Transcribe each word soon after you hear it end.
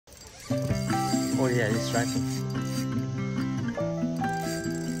Oh yeah, it's striking.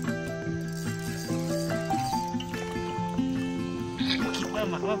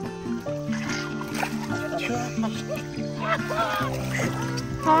 Mama, mama.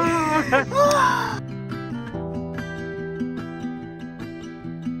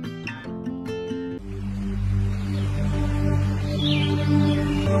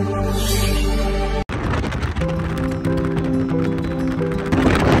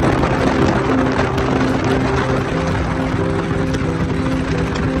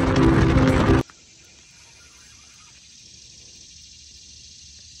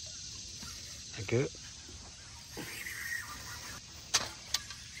 Good.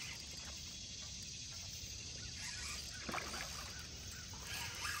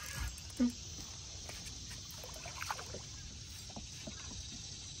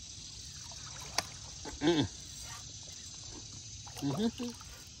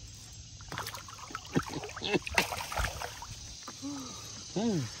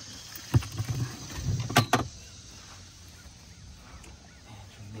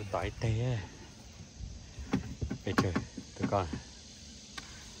 Bãi tê. Bây giờ tụi con.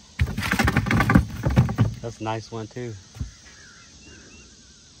 That's a nice one too.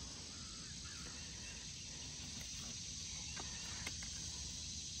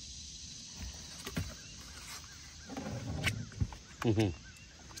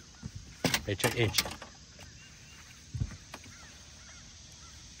 They took inch.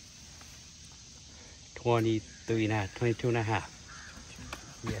 $22 and a half.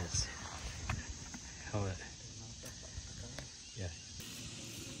 Yes. Hold it. Yeah.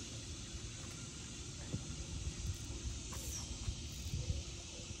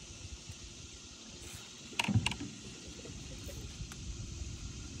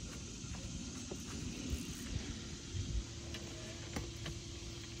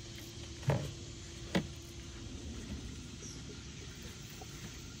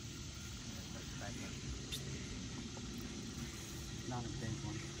 Not a big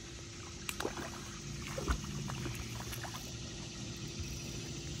one.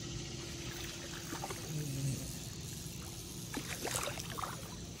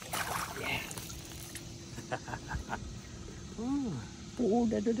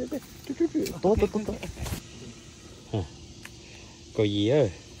 Tốt. Có gì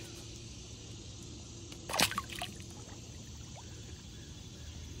ơi.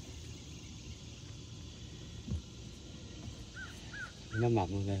 Nó mập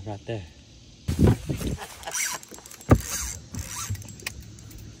rồi ra tê.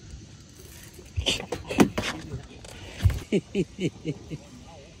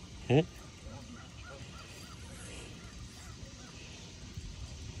 Hả?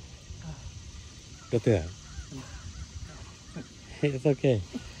 Có tưởng. It's okay.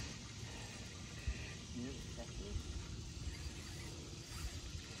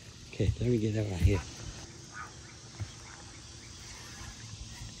 Okay, let me get that right here.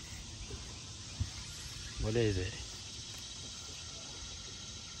 What is it?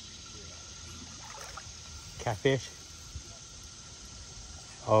 Catfish?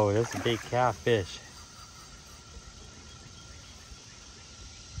 Oh, that's a big catfish.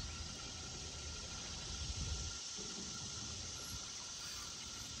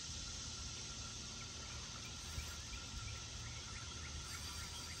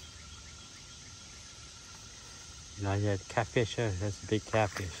 No, yeah, catfish, that's a big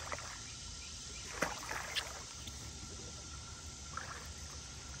catfish.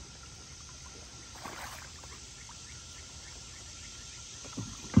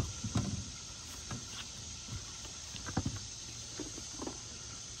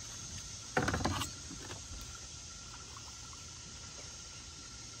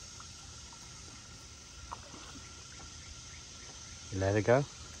 You let it go?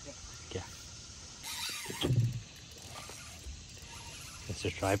 Yeah. That's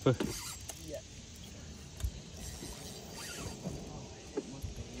a striper? Yeah.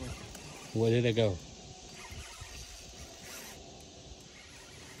 Where did it go?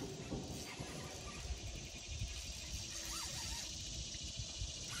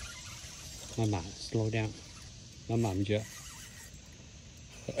 Mama, slow down. Mama, chưa?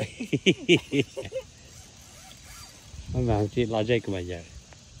 Mama, chị lo dây của mày giờ.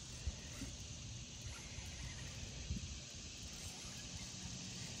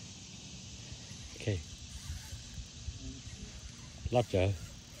 Okay. Lót chưa?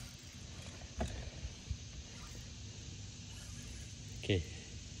 Okay.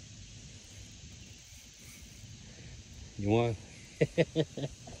 You want?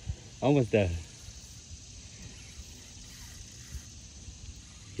 Almost done.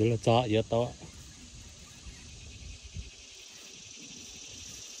 Giữa là to, giữa to.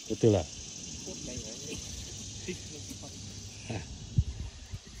 Từ từ là.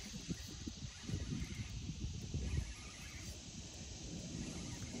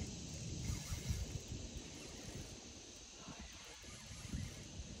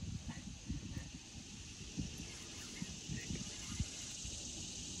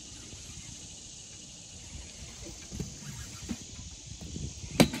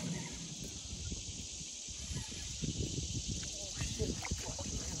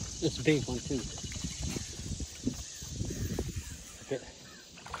 It's a big one too. Okay.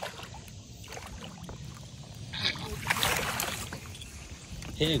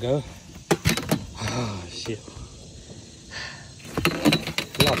 Here you go. Oh shit.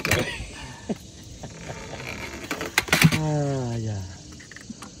 Love it. Ah yeah.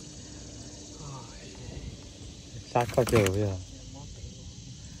 Sát có chiều bây giờ.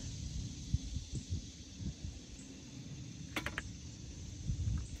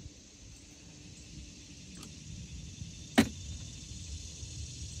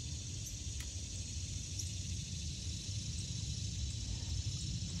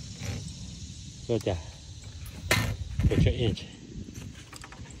 Rồi chà. Để cho inch.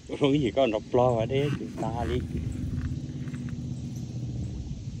 Không gì có nó plo vào đấy chúng ta đi.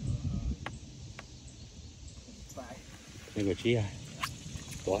 Đừng có chi à.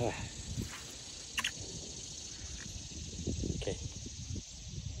 Quá rồi. Ok.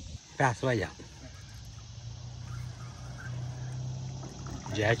 Bass vậy.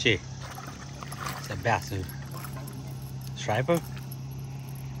 Giá trị. It's a bass. Striper?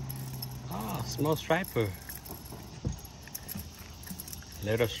 Oh, small striper.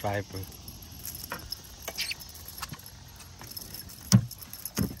 Little striper.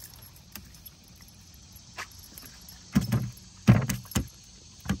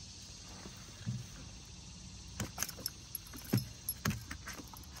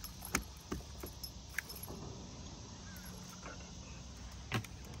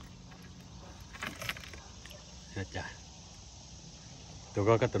 Tụi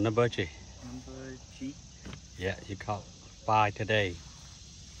con có tụi number chi? Number G. Yeah, you caught 5 today.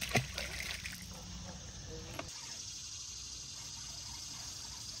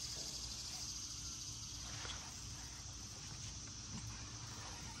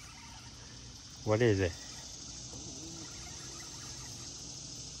 What is it?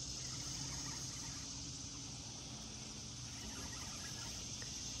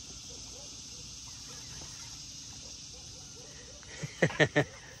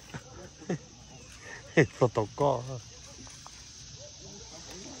 Protocol.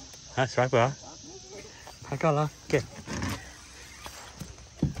 Hả? Striper hả? Hả con lo? Kìa.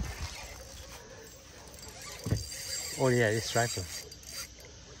 Oh yeah, it's striper.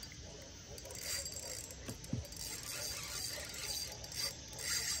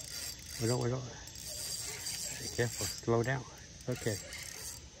 We don't. Be careful, slow down. Okay.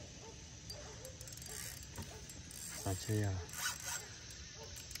 Và chơi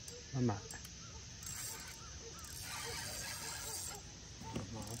mama.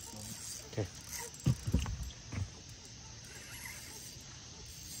 Okay.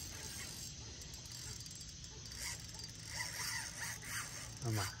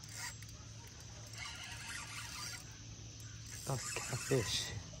 Mama. That's catfish.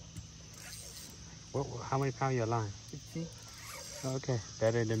 How many pounds your line? 15. Okay,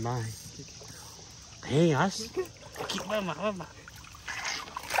 better than mine. Hey, us. Keep mama.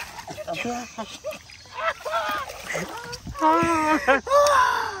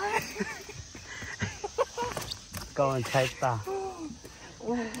 Go and take that.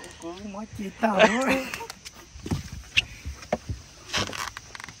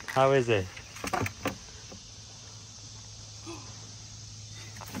 How is it?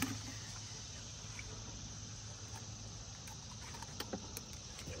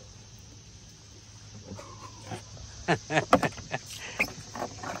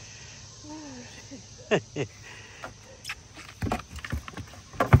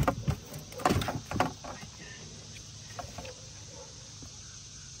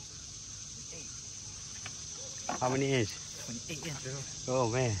 How many inch? 28 inches.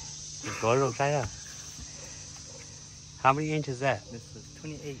 Oh man, có luôn cái à? How many inches is that? This is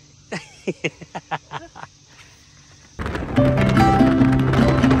 28.